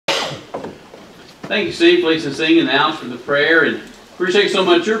Thank you, Steve, for leading us singing out for the prayer, and appreciate so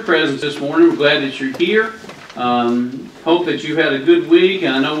much your presence this morning. We're glad that you're here. Hope that you've had a good week,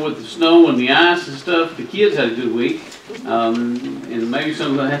 and I know with the snow and the ice and stuff, the kids had a good week, and maybe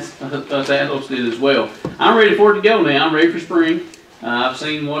some of us adults did as well. I'm ready for it to go now. I'm ready for spring. I've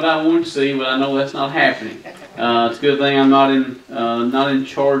seen what I wanted to see, but I know that's not happening. It's a good thing I'm not in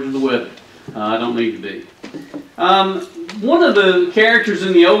charge of the weather. I don't need to be. One of the characters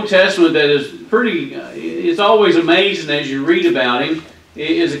in the Old Testament that is pretty, it's always amazing as you read about him,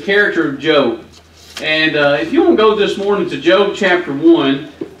 is a character of Job. And if you want to go this morning to Job chapter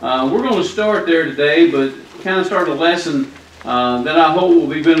 1, we're going to start there today, but kind of start a lesson that I hope will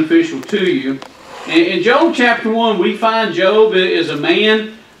be beneficial to you. In Job chapter 1, we find Job is a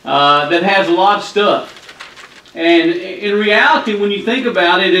man that has a lot of stuff. And in reality, when you think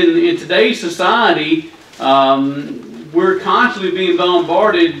about it, in today's society, we're constantly being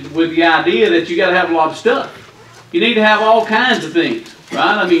bombarded with the idea that you got to have a lot of stuff. You need to have all kinds of things,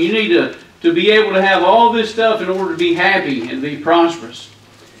 right? I mean, you need to be able to have all this stuff in order to be happy and be prosperous.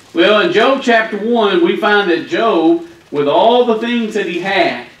 Well, in Job chapter 1, we find that Job, with all the things that he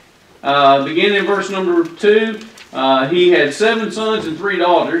had, beginning in verse number 2, he had 7 sons and 3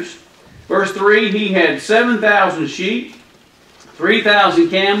 daughters. Verse 3, he had 7,000 sheep, 3,000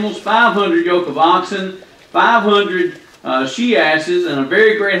 camels, 500 yoke of oxen, 500 she-asses, and a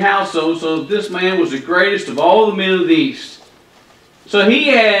very great household, so this man was the greatest of all the men of the East. So he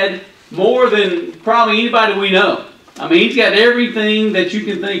had more than probably anybody we know. I mean, he's got everything that you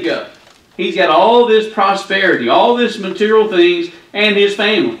can think of. He's got all this prosperity, all this material things, and his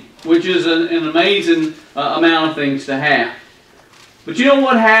family, which is an amazing amount of things to have. But you know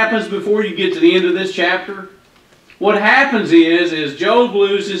what happens before you get to the end of this chapter? What happens is Job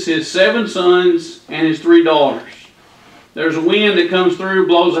loses his 7 sons and his 3 daughters. There's a wind that comes through,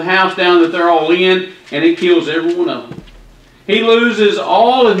 blows a house down that they're all in, and it kills every one of them. He loses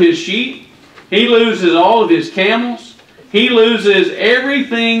all of his sheep. He loses all of his camels. He loses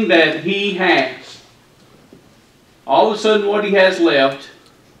everything that he has. All of a sudden what he has left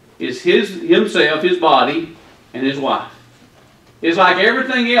is himself, his body, and his wife. It's like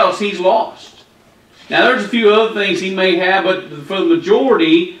everything else he's lost. Now there's a few other things he may have, but for the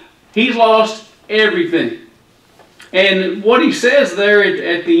majority, he's lost everything. And what he says there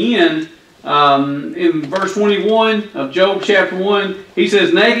at the end, in verse 21 of Job chapter 1, he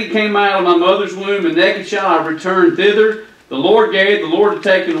says, "Naked came I out of my mother's womb, and naked shall I return thither. The Lord gave, the Lord hath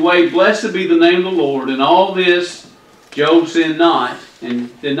taken away. Blessed be the name of the Lord." And all this Job sinned not, and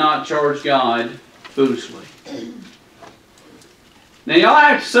did not charge God foolishly. Now y'all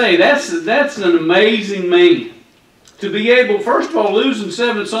have to say, that's an amazing man. To be able, first of all, losing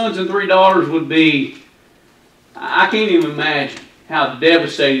 7 sons and 3 daughters would be, I can't even imagine how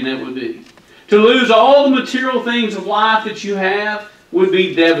devastating that would be. To lose all the material things of life that you have would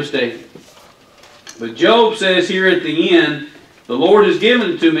be devastating. But Job says here at the end, "The Lord has given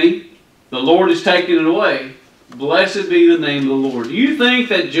it to me. The Lord has taken it away. Blessed be the name of the Lord." Do you think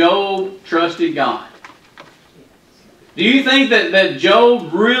that Job trusted God? Do you think that Job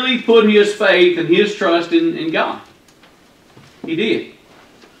really put his faith and his trust in God? He did.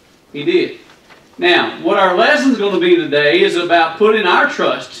 He did. Now, what our lesson is going to be today is about putting our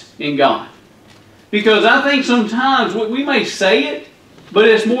trust in God. Because I think sometimes we may say it, but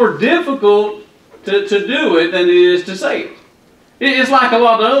it's more difficult to do it than it is to say it. It's like a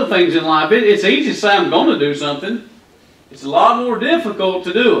lot of other things in life. It's easy to say I'm going to do something. It's a lot more difficult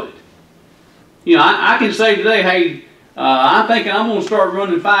to do it. You know, I can say today, hey, I'm thinking I'm going to start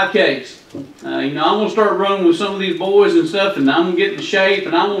running 5Ks. I'm going to start running with some of these boys and stuff, and I'm going to get in shape,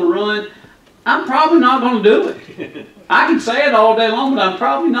 and I'm going to run. I'm probably not going to do it. I can say it all day long, but I'm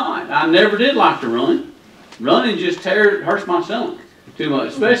probably not. I never did like to run. Running just hurts my stomach too much,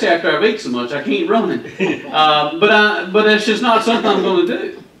 especially after I've eaten so much. I can't run. But it's just not something I'm going to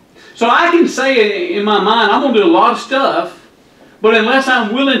do. So I can say in my mind, I'm going to do a lot of stuff, but unless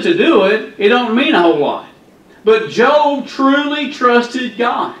I'm willing to do it, it don't mean a whole lot. But Job truly trusted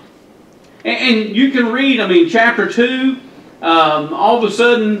God. And you can read, chapter 2, all of a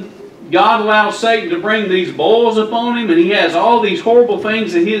sudden, God allows Satan to bring these boils upon him, and he has all these horrible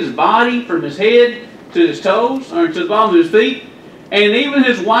things in his body, from his head to his toes, or to the bottom of his feet. And even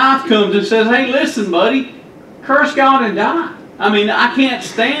his wife comes and says, "Hey, listen, buddy, curse God and die. I can't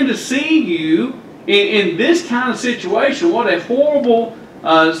stand to see you in this kind of situation. What a horrible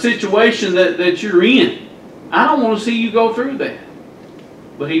situation that you're in. I don't want to see you go through that."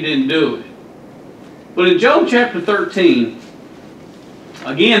 But he didn't do it. But in Job chapter 13,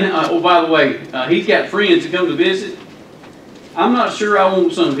 again, oh, by the way, he's got friends that come to visit. I'm not sure I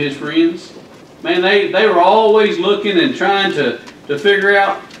want some of his friends. Man, they were always looking and trying to figure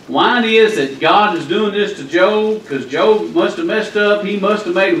out why it is that God is doing this to Job, because Job must have messed up, he must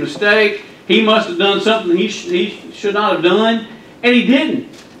have made a mistake, he must have done something he should not have done, and he didn't.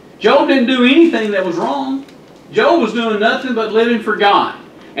 Job didn't do anything that was wrong. Job was doing nothing but living for God,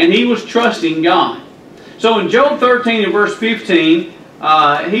 and he was trusting God. So in Job 13 and verse 15,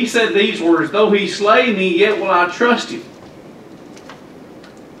 he said these words, "Though he slay me, yet will I trust him."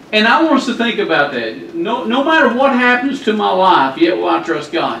 And I want us to think about that. No matter what happens to my life, yet will I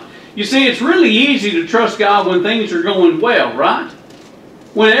trust God. You see, it's really easy to trust God when things are going well, right?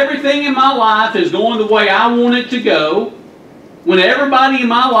 When everything in my life is going the way I want it to go, when everybody in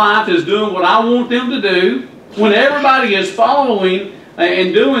my life is doing what I want them to do, when everybody is following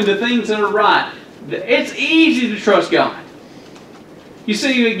and doing the things that are right, it's easy to trust God. You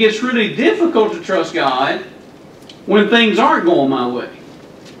see, it gets really difficult to trust God when things aren't going my way.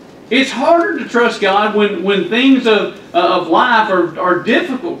 It's harder to trust God when things of life are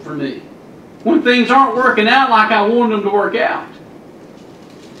difficult for me. When things aren't working out like I want them to work out.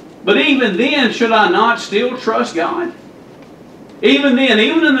 But even then, should I not still trust God? Even then,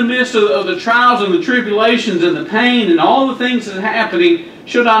 even in the midst of the trials and the tribulations and the pain and all the things that are happening,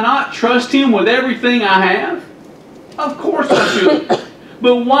 should I not trust Him with everything I have? Of course I should.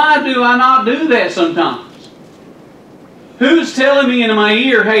 But why do I not do that sometimes? Who's telling me in my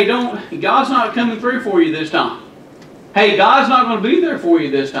ear, hey, God's not coming through for you this time. Hey, God's not going to be there for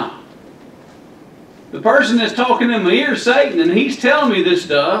you this time. The person that's talking in my ear is Satan, and he's telling me this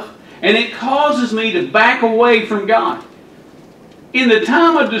stuff, and it causes me to back away from God. In the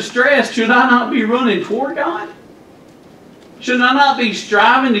time of distress, should I not be running toward God? Should I not be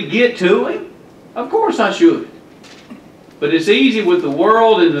striving to get to Him? Of course I should. But it's easy with the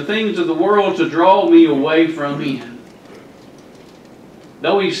world and the things of the world to draw me away from Him.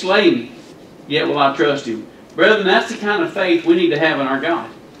 Though He slay me, yet will I trust Him. Brethren, that's the kind of faith we need to have in our God.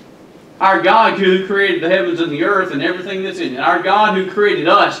 Our God who created the heavens and the earth and everything that's in it. Our God who created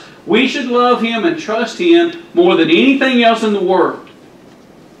us. We should love Him and trust Him more than anything else in the world.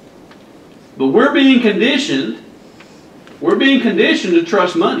 But we're being conditioned to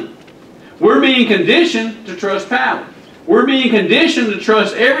trust money. We're being conditioned to trust power. We're being conditioned to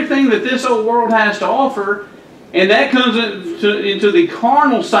trust everything that this old world has to offer. And that comes into the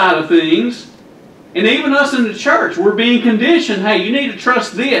carnal side of things. And even us in the church, we're being conditioned, hey, you need to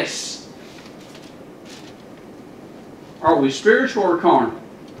trust this. Are we spiritual or carnal?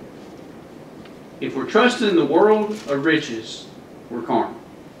 If we're trusting in the world of riches, we're carnal.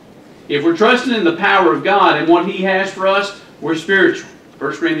 If we're trusting in the power of God and what He has for us, we're spiritual.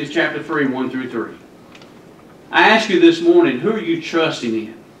 1 Corinthians chapter 3, 1 through 3. I ask you this morning, who are you trusting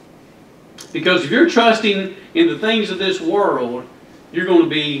in? Because if you're trusting in the things of this world, you're going to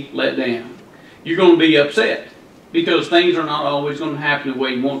be let down. You're going to be upset because things are not always going to happen the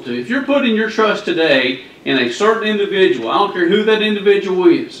way you want to. If you're putting your trust today in a certain individual, I don't care who that individual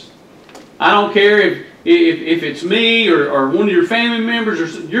is. I don't care if it's me or one of your family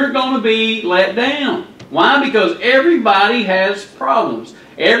members, you're going to be let down. Why? Because everybody has problems.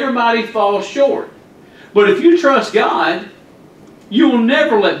 Everybody falls short. But if you trust God, you will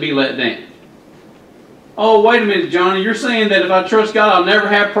never be let down. Oh, wait a minute, Johnny. You're saying that if I trust God, I'll never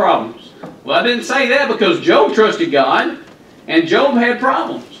have problems. Well, I didn't say that because Job trusted God, and Job had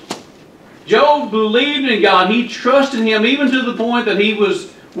problems. Job believed in God. He trusted Him even to the point that he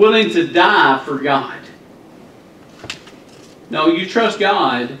was willing to die for God. No, you trust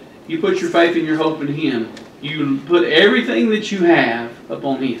God. You put your faith and your hope in Him. You put everything that you have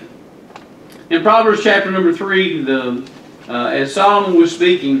upon Him. In Proverbs chapter number 3, as Solomon was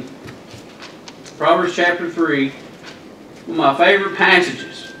speaking, Proverbs chapter 3, one of my favorite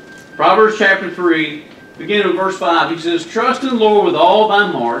passages. Proverbs chapter 3, beginning with verse 5, he says, "Trust in the Lord with all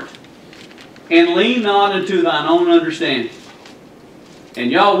thine heart, and lean not unto thine own understanding." And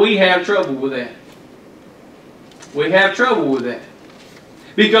y'all, we have trouble with that. We have trouble with that.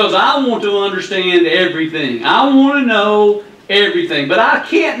 Because I want to understand everything. I want to know everything. But I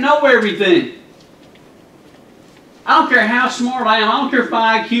can't know everything. I don't care how smart I am. I don't care if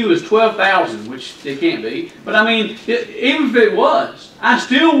my IQ is 12,000, which it can't be. But I mean, even if it was, I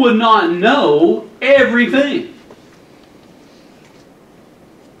still would not know everything.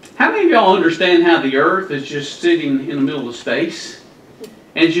 How many of y'all understand how the earth is just sitting in the middle of space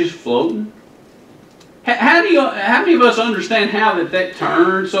and just floating? How many of us understand how that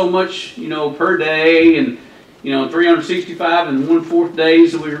turns so much, per day, and 365 and 1/4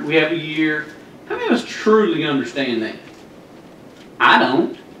 days that we have a year? How many of us truly understand that? I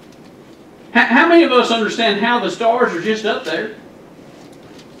don't. How many of us understand how the stars are just up there?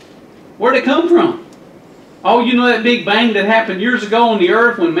 Where'd it come from? Oh, you know that big bang that happened years ago on the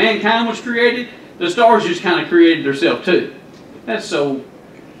earth when mankind was created? The stars just kind of created themselves too. That's so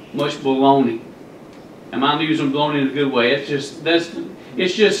much baloney. And I'm using baloney in a good way. It's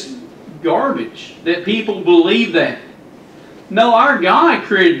just garbage that people believe that. No, our God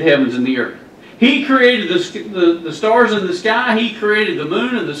created the heavens and the earth. He created the stars in the sky. He created the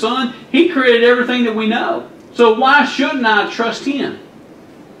moon and the sun. He created everything that we know. So why shouldn't I trust Him?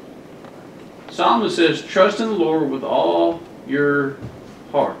 Solomon says, trust in the Lord with all your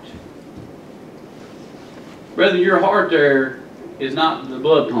heart. Brother, your heart there is not the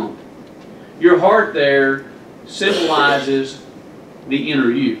blood pump. Your heart there symbolizes the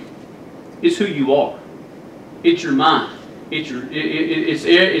inner you. It's who you are. It's your mind.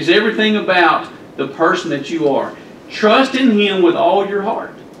 It's everything about the person that you are. Trust in Him with all your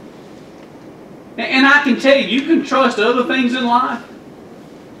heart. And I can tell you, you can trust other things in life,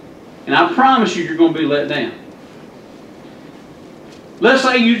 and I promise you, you're going to be let down. Let's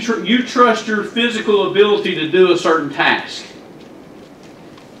say you trust your physical ability to do a certain task.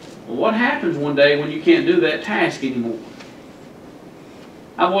 Well, what happens one day when you can't do that task anymore?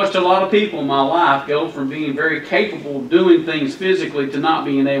 I've watched a lot of people in my life go from being very capable of doing things physically to not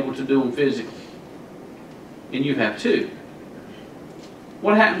being able to do them physically. And you have too.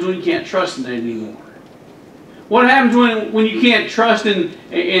 What happens when you can't trust in that anymore? What happens when you can't trust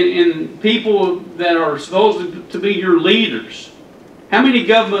in people that are supposed to be your leaders? How many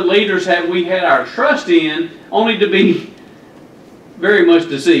government leaders have we had our trust in only to be very much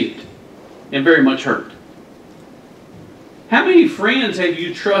deceived and very much hurt? How many friends have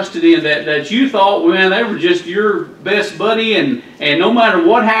you trusted in that you thought, well, they were just your best buddy and no matter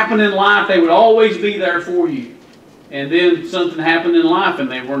what happened in life, they would always be there for you? And then something happened in life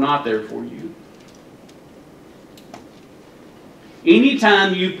and they were not there for you.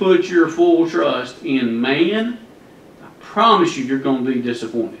 Anytime you put your full trust in man, I promise you, you're going to be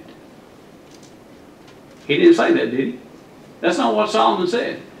disappointed. He didn't say that, did he? That's not what Solomon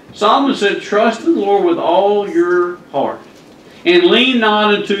said. Solomon said, trust in the Lord with all your heart, and lean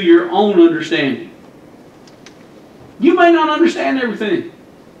not unto your own understanding. You may not understand everything,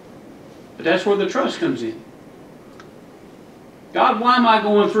 but that's where the trust comes in. God, why am I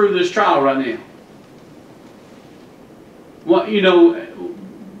going through this trial right now? Well, you know,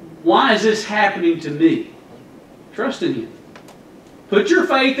 why is this happening to me? Trust in Him. Put your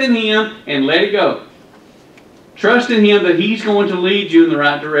faith in Him and let it go. Trust in Him that He's going to lead you in the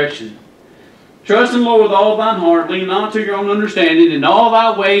right direction. Trust in the Lord with all thine heart. Lean not to your own understanding. In all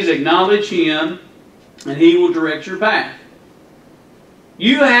thy ways acknowledge Him, and He will direct your path.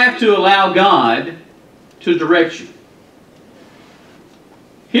 You have to allow God to direct you.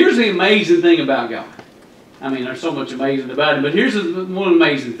 Here's the amazing thing about God. I mean, there's so much amazing about Him, but here's one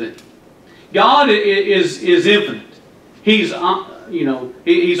amazing thing. God is infinite. He's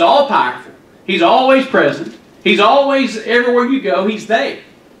He's all powerful. He's always present. He's always everywhere you go. He's there.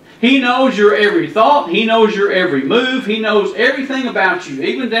 He knows your every thought. He knows your every move. He knows everything about you,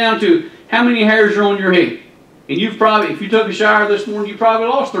 even down to how many hairs are on your head. And you've probably, if you took a shower this morning, you probably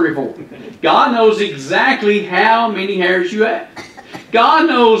lost 3 or 4. God knows exactly how many hairs you have. God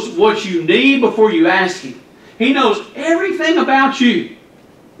knows what you need before you ask Him. He knows everything about you.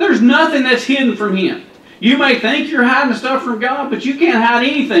 There's nothing that's hidden from Him. You may think you're hiding stuff from God, but you can't hide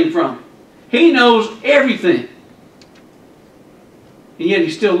anything from Him. He knows everything. And yet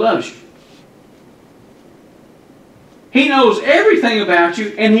He still loves you. He knows everything about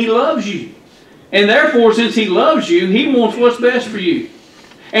you, and He loves you. And therefore, since He loves you, He wants what's best for you.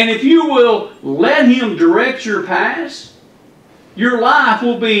 And if you will let Him direct your paths, your life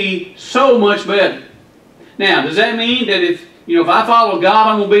will be so much better. Now, does that mean that if I follow God,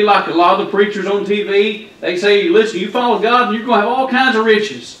 I'm going to be like a lot of the preachers on TV? They say, listen, you follow God and you're going to have all kinds of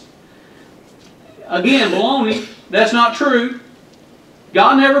riches. Again, baloney. That's not true.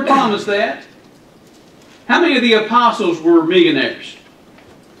 God never promised that. How many of the apostles were millionaires?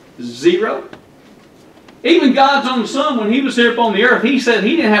 0. Even God's own Son, when He was here upon the earth, He said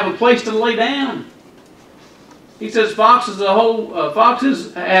He didn't have a place to lay down. He says foxes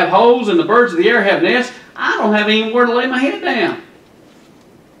have holes and the birds of the air have nests. I don't have anywhere to lay my head down.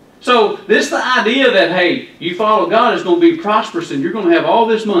 So the idea that, hey, you follow God, is going to be prosperous and you're going to have all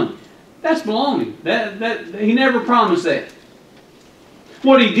this money. That's baloney. He never promised that.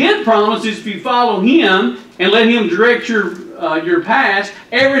 What He did promise is if you follow Him and let Him direct your path,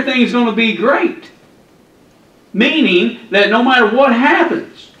 everything's going to be great. Meaning that no matter what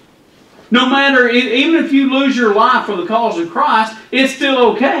happens, no matter, even if you lose your life for the cause of Christ, it's still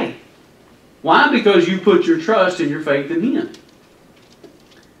okay. Why? Because you put your trust and your faith in Him.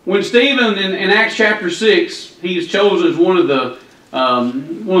 When Stephen in Acts chapter 6, he is chosen as one of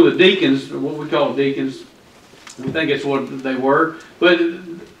the deacons, or what we call deacons. I think that's what they were. But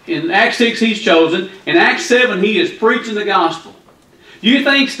in Acts 6, he's chosen. In Acts 7, he is preaching the gospel. Do you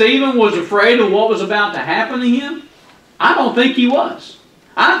think Stephen was afraid of what was about to happen to him? I don't think he was.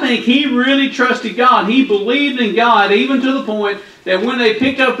 I think he really trusted God. He believed in God even to the point that when they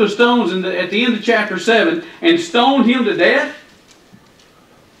picked up the stones at the end of chapter 7 and stoned him to death,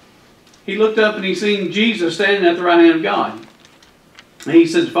 he looked up and he seen Jesus standing at the right hand of God. And he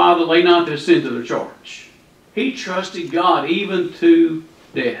said, Father, lay not this sin to their charge. He trusted God even to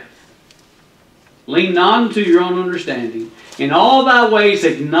death. Lean not unto your own understanding. In all thy ways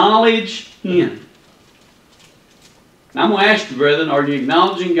acknowledge Him. Now I'm going to ask you, brethren, are you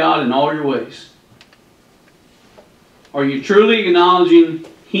acknowledging God in all your ways? Are you truly acknowledging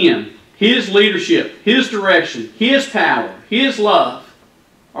Him? His leadership, His direction, His power, His love.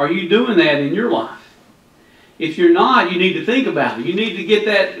 Are you doing that in your life? If you're not, you need to think about it. You need to get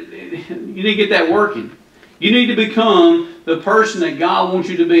that working. You need to become the person that God wants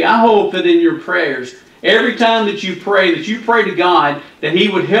you to be. I hope that in your prayers, every time that you pray to God, that He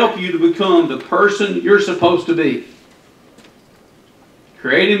would help you to become the person you're supposed to be.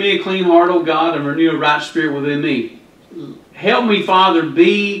 Create in me a clean heart, O God, and renew a right spirit within me. Help me, Father,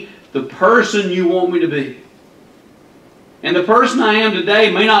 be the person you want me to be. And the person I am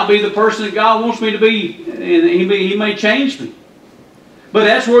today may not be the person that God wants me to be, and He may change me. But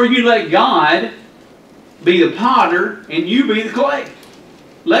that's where you let God be the potter and you be the clay.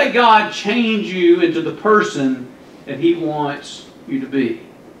 Let God change you into the person that He wants you to be.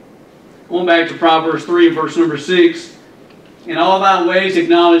 Going back to Proverbs 3, verse number 6. In all thy ways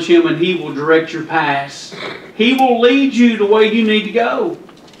acknowledge Him, and He will direct your paths. He will lead you the way you need to go.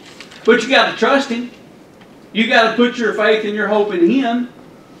 But you got to trust Him. You got to put your faith and your hope in Him.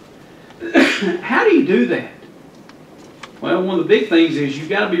 How do you do that? Well, one of the big things is you've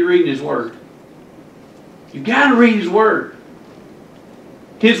got to be reading His Word. You've got to read His Word.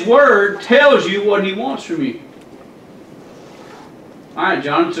 His Word tells you what He wants from you. All right,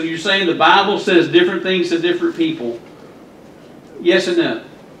 John, so you're saying the Bible says different things to different people. Yes and no.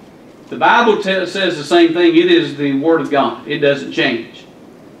 The Bible says the same thing. It is the Word of God. It doesn't change.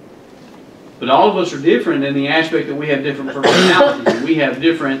 But all of us are different in the aspect that we have different personalities. We have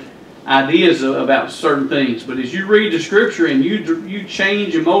different ideas about certain things. But as you read the Scripture and you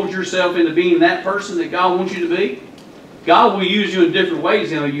change and mold yourself into being that person that God wants you to be, God will use you in different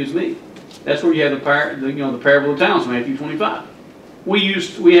ways than He'll use me. That's where you have the parable of talents, Matthew 25. We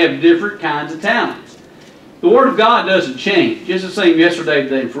have different kinds of talents. The Word of God doesn't change. It's the same yesterday,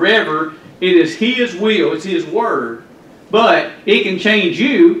 today, and forever. It is His will. It's His Word. But it can change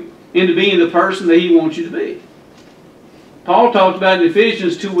you into being the person that He wants you to be. Paul talked about in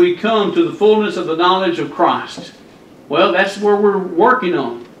Ephesians, till we come to the fullness of the knowledge of Christ. Well, that's where we're working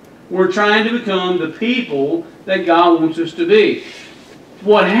on. We're trying to become the people that God wants us to be.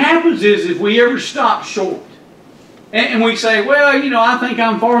 What happens is if we ever stop short, and we say, well, I think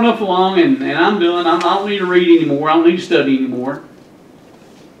I'm far enough along and I'm done. I don't need to read anymore. I don't need to study anymore.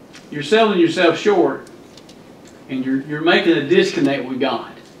 You're selling yourself short, and you're making a disconnect with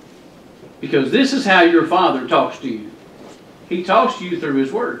God. Because this is how your Father talks to you. He talks to you through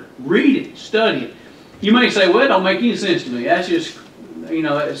His Word. Read it. Study it. You may say, well, it don't make any sense to me. That's just,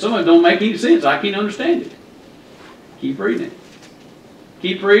 some of it don't make any sense. I can't understand it. Keep reading it.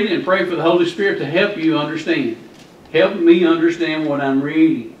 Keep reading and pray for the Holy Spirit to help you understand. Help me understand what I'm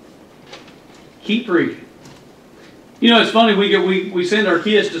reading. Keep reading. It's funny, we send our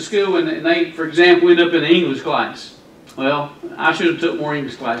kids to school and they, for example, end up in an English class. Well, I should have took more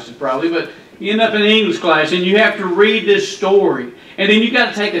English classes probably, but you end up in an English class and you have to read this story. And then you got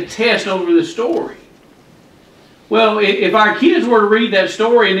to take a test over the story. Well, if our kids were to read that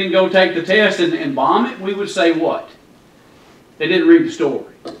story and then go take the test and bomb it, we would say what? They didn't read the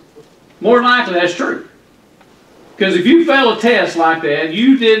story. More than likely, that's true. Because if you fail a test like that,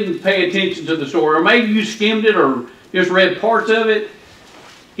 you didn't pay attention to the story, or maybe you skimmed it or just read parts of it.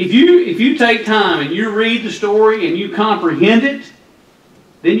 If you take time and you read the story and you comprehend it,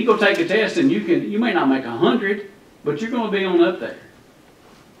 then you go take a test and you may not make 100, but you're going to be on up there.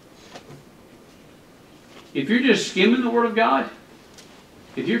 If you're just skimming the Word of God,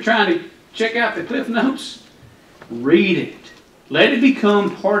 if you're trying to check out the Cliff Notes, read it. Let it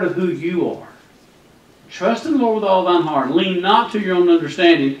become part of who you are. Trust in the Lord with all thine heart. Lean not to your own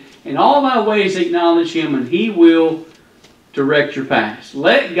understanding. In all thy ways acknowledge Him, and He will direct your paths.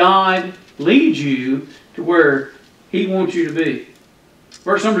 Let God lead you to where He wants you to be.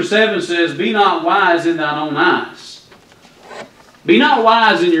 Verse number 7 says, be not wise in thine own eyes. Be not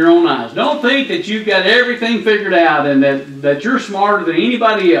wise in your own eyes. Don't think that you've got everything figured out and that you're smarter than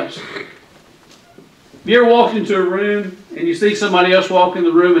anybody else. Have you ever walked into a room and you see somebody else walk in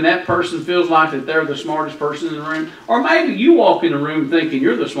the room and that person feels like that they're the smartest person in the room? Or maybe you walk in the room thinking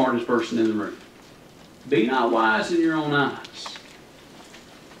you're the smartest person in the room. Be not wise in your own eyes.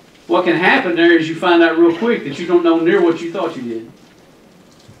 What can happen there is you find out real quick that you don't know near what you thought you did.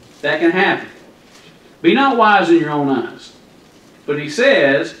 That can happen. Be not wise in your own eyes. But he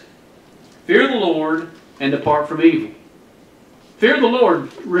says, fear the Lord and depart from evil. Fear the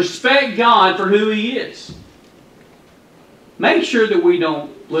Lord. Respect God for who He is. Make sure that we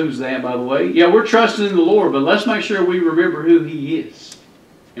don't lose that, by the way. Yeah, we're trusting in the Lord, but let's make sure we remember who He is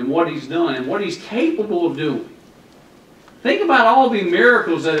and what He's done and what He's capable of doing. Think about all the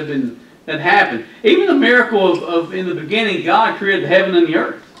miracles that happened. Even the miracle of in the beginning, God created the heaven and the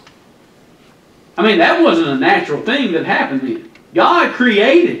earth. I mean, that wasn't a natural thing that happened then. God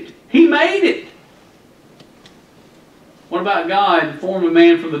created. He made it. What about God forming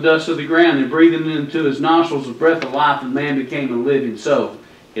man from the dust of the ground and breathing into his nostrils the breath of life and man became a living soul?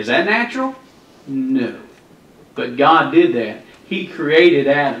 Is that natural? No. But God did that. He created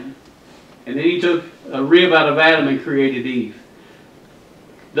Adam. And then He took a rib out of Adam and created Eve.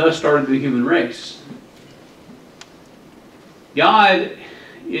 Thus started the human race. God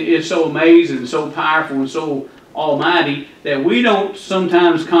is so amazing, so powerful, and so almighty that we don't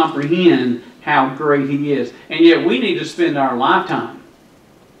sometimes comprehend how great He is. And yet we need to spend our lifetime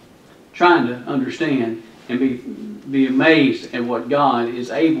trying to understand and be amazed at what God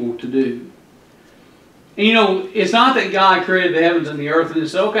is able to do. And you know, it's not that God created the heavens and the earth and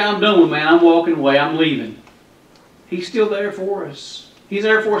said, okay, I'm done with man, I'm walking away, I'm leaving. He's still there for us. He's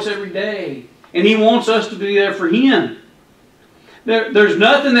there for us every day. And He wants us to be there for Him. There's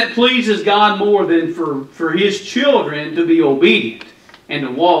nothing that pleases God more than for His children to be obedient and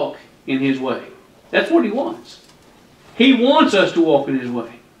to walk in His way. That's what He wants. He wants us to walk in His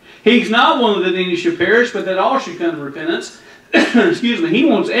way. He's not willing that any should perish, but that all should come to repentance. Excuse me. He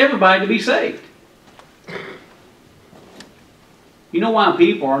wants everybody to be saved. You know why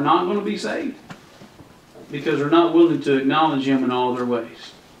people are not going to be saved? Because they're not willing to acknowledge Him in all their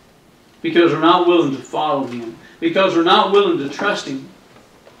ways. Because they're not willing to follow Him. Because they're not willing to trust Him.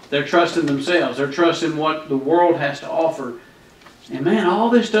 They're trusting themselves. They're trusting what the world has to offer. And man, all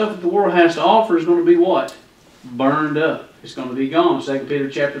this stuff that the world has to offer is going to be what? Burned up. It's going to be gone. 2 Peter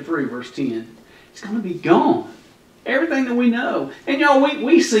chapter 3, verse 10. It's going to be gone. Everything that we know. And y'all,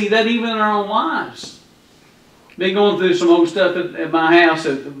 we see that even in our own lives. Been going through some old stuff at my house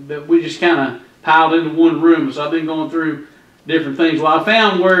that we just kind of piled into one room. So I've been going through different things. Well, I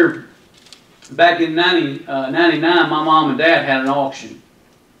found where back in 99, my mom and dad had an auction.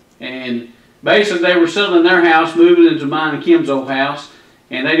 And basically they were selling their house, moving into mine and Kim's old house.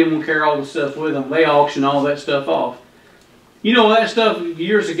 And they didn't want to carry all the stuff with them. They auctioned all that stuff off. You know, that stuff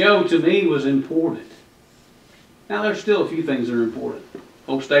years ago to me was important. Now there's still a few things that are important.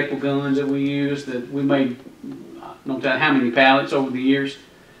 Old staple guns that we used that we made, I don't know how many pallets over the years.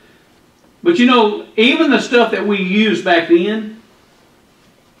 But you know, even the stuff that we used back then,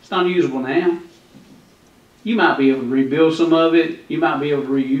 it's not usable now. You might be able to rebuild some of it. You might be able to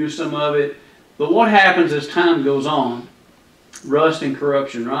reuse some of it. But what happens as time goes on? Rust and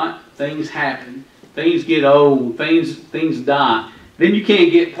corruption, right? Things happen. Things get old. Things die. Then you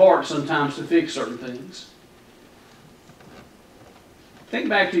can't get parts sometimes to fix certain things. Think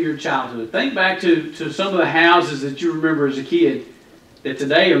back to your childhood. Think back to some of the houses that you remember as a kid that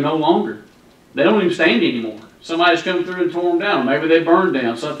today are no longer. They don't even stand anymore. Somebody's come through and torn them down. Maybe they burned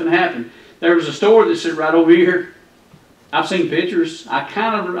down. Something happened. There was a store that sit right over here. I've seen pictures. I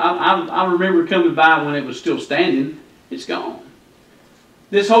remember coming by when it was still standing. It's gone.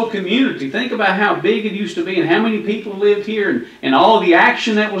 This whole community, think about how big it used to be and how many people lived here and all the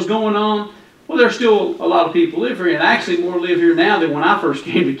action that was going on. Well, there's still a lot of people live here, and actually more live here now than when I first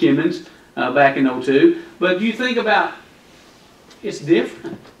came to Kimmins back in '02. But you think about, it's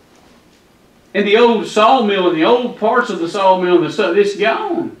different. And the old sawmill and the old parts of the sawmill and the stuff, it's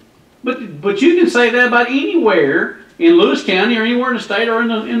gone. But you can say that about anywhere in Lewis County or anywhere in the state or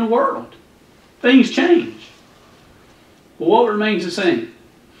in the world. Things change. But what remains the same?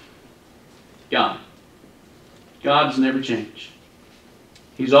 God. God's never changed.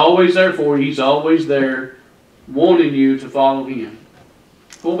 He's always there for you. He's always there wanting you to follow Him.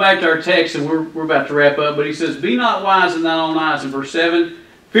 Go back to our text and we're about to wrap up. But he says, be not wise in thine own eyes. In verse 7,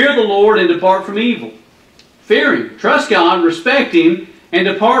 fear the Lord and depart from evil. Fear Him. Trust God. Respect Him. And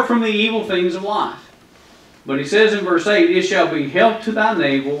depart from the evil things of life. But he says in verse 8, it shall be health to thy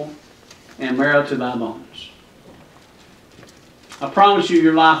navel and marrow to thy bones. I promise you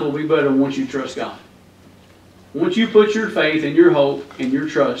your life will be better once you trust God. Once you put your faith and your hope and your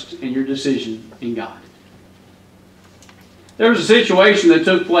trust and your decision in God. There was a situation that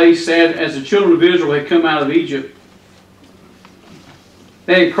took place as the children of Israel had come out of Egypt.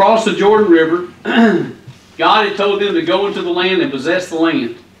 They had crossed the Jordan River. God had told them to go into the land and possess the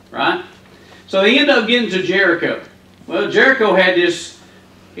land. Right? So they ended up getting to Jericho. Well, Jericho had this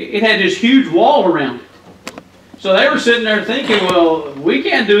huge wall around it. So they were sitting there thinking, well, we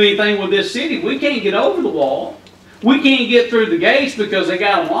can't do anything with this city. We can't get over the wall. We can't get through the gates because they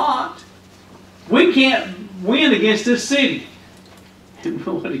got them locked. We can't win against this city. And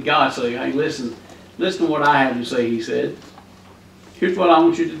what did God say? Hey, listen to what I have to say, he said. Here's what I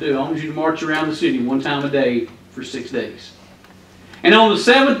want you to do. I want you to march around the city one time a day for 6 days. And on the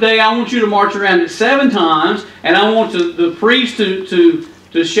 7th day, I want you to march around it 7 times, and I want the priest to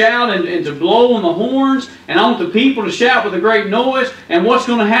shout and to blow on the horns, and I want the people to shout with a great noise, and what's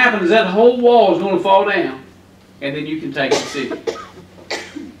going to happen is that whole wall is going to fall down, and then you can take the city.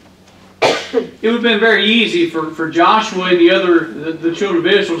 It would have been very easy for Joshua and the children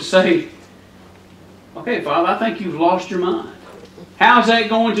of Israel to say, okay, Father, I think you've lost your mind. How's that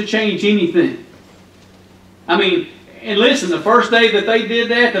going to change anything? I mean, and listen, the first day that they did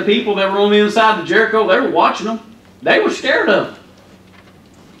that, the people that were on the inside of Jericho, they were watching them. They were scared of them.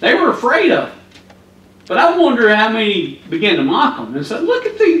 They were afraid of them. But I wonder how many began to mock them and said, look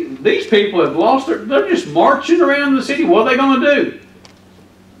at these people have lost they're just marching around the city. What are they going to do?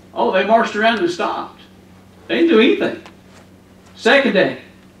 Oh, they marched around and stopped. They didn't do anything. 2nd day,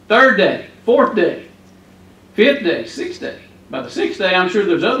 3rd day, 4th day, 5th day, 6th day. By the 6th day, I'm sure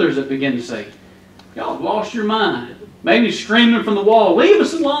there's others that begin to say, y'all have lost your mind. Maybe screaming from the wall, leave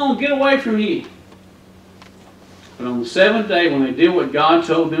us alone, get away from here. But on the 7th day, when they did what God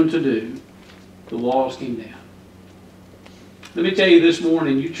told them to do, the walls came down. Let me tell you this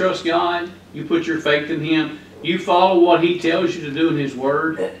morning, you trust God, you put your faith in Him, you follow what He tells you to do in His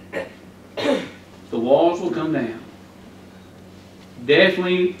Word, the walls will come down.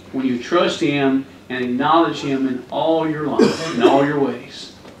 Definitely when you trust Him and acknowledge Him in all your life, in all your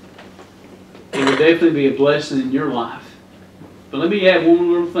ways. It will definitely be a blessing in your life. But let me add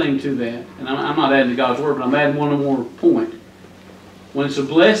one little thing to that. And I'm not adding to God's Word, but I'm adding one more point. When it's a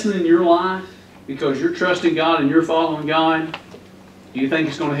blessing in your life, because you're trusting God and you're following God, do you think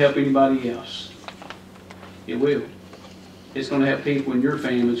it's going to help anybody else? It will. It's going to help people in your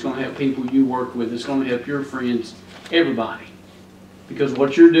family. It's going to help people you work with. It's going to help your friends, everybody. Because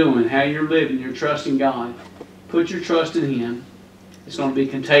what you're doing, how you're living, you're trusting God. Put your trust in Him. It's going to be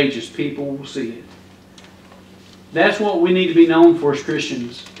contagious. People will see it. That's what we need to be known for as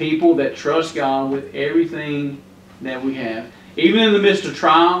Christians. People that trust God with everything that we have. Even in the midst of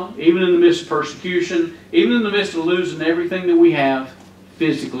trial, even in the midst of persecution, even in the midst of losing everything that we have,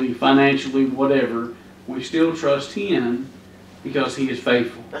 physically, financially, whatever, we still trust Him because He is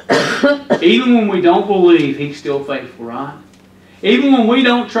faithful. Even when we don't believe, He's still faithful, right? Even when we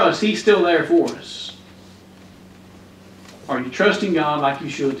don't trust, He's still there for us. Are you trusting God like you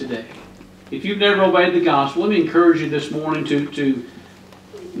should today? If you've never obeyed the gospel, let me encourage you this morning to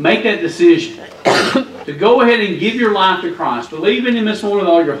make that decision. To go ahead and give your life to Christ. Believe in Him this morning with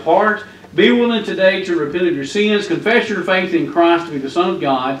all your heart. Be willing today to repent of your sins. Confess your faith in Christ to be the Son of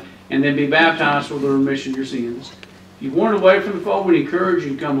God. And then be baptized for the remission of your sins. If you weren't away from the fold, we encourage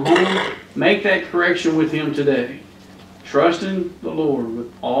you to come home. Make that correction with Him today. Trust in the Lord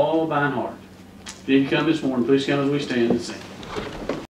with all thine heart. If you come this morning, please come as we stand and sing.